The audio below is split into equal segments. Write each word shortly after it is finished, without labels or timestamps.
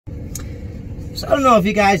So I don't know if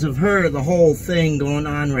you guys have heard of the whole thing going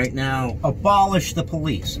on right now. Abolish the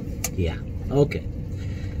police. Yeah, okay.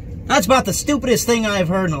 That's about the stupidest thing I've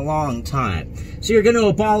heard in a long time. So you're going to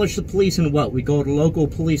abolish the police and what? We go to local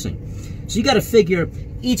policing. So you got to figure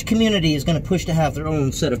each community is going to push to have their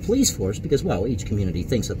own set of police force because, well, each community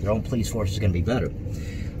thinks that their own police force is going to be better.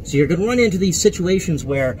 So you're going to run into these situations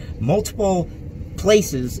where multiple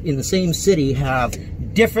places in the same city have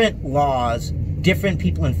different laws, different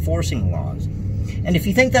people enforcing laws. And if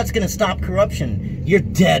you think that's going to stop corruption, you're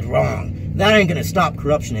dead wrong. That ain't going to stop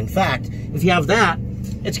corruption. In fact, if you have that,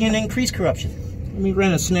 it's going to increase corruption. Let me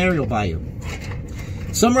run a scenario by you.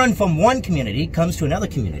 Someone from one community comes to another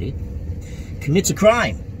community, commits a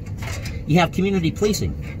crime. You have community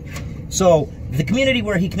policing. So the community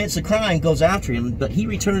where he commits the crime goes after him, but he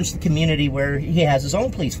returns to the community where he has his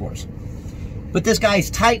own police force. But this guy's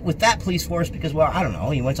tight with that police force because, well, I don't know,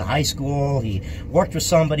 he went to high school, he worked with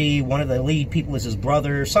somebody, one of the lead people is his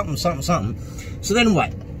brother, something. So then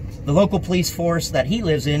what? The local police force that he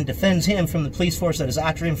lives in defends him from the police force that is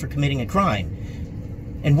after him for committing a crime.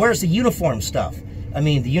 And where's the uniform stuff? I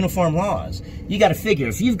mean, the uniform laws. You got to figure,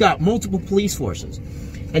 if you've got multiple police forces,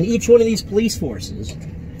 and each one of these police forces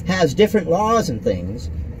has different laws and things,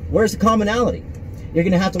 where's the commonality? You're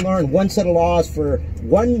going to have to learn one set of laws for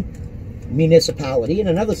one municipality and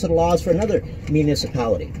another set of laws for another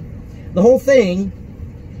municipality. The whole thing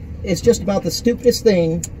is just about the stupidest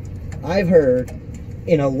thing I've heard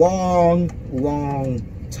in a long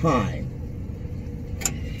time.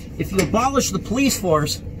 If you abolish the police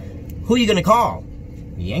force, who are you going to call?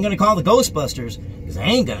 You ain't going to call the Ghostbusters because they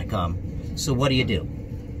ain't going to come. So what do?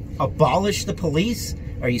 Abolish the police?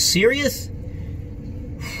 Are you serious?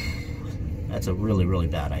 That's a really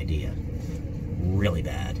bad idea. Really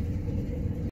bad.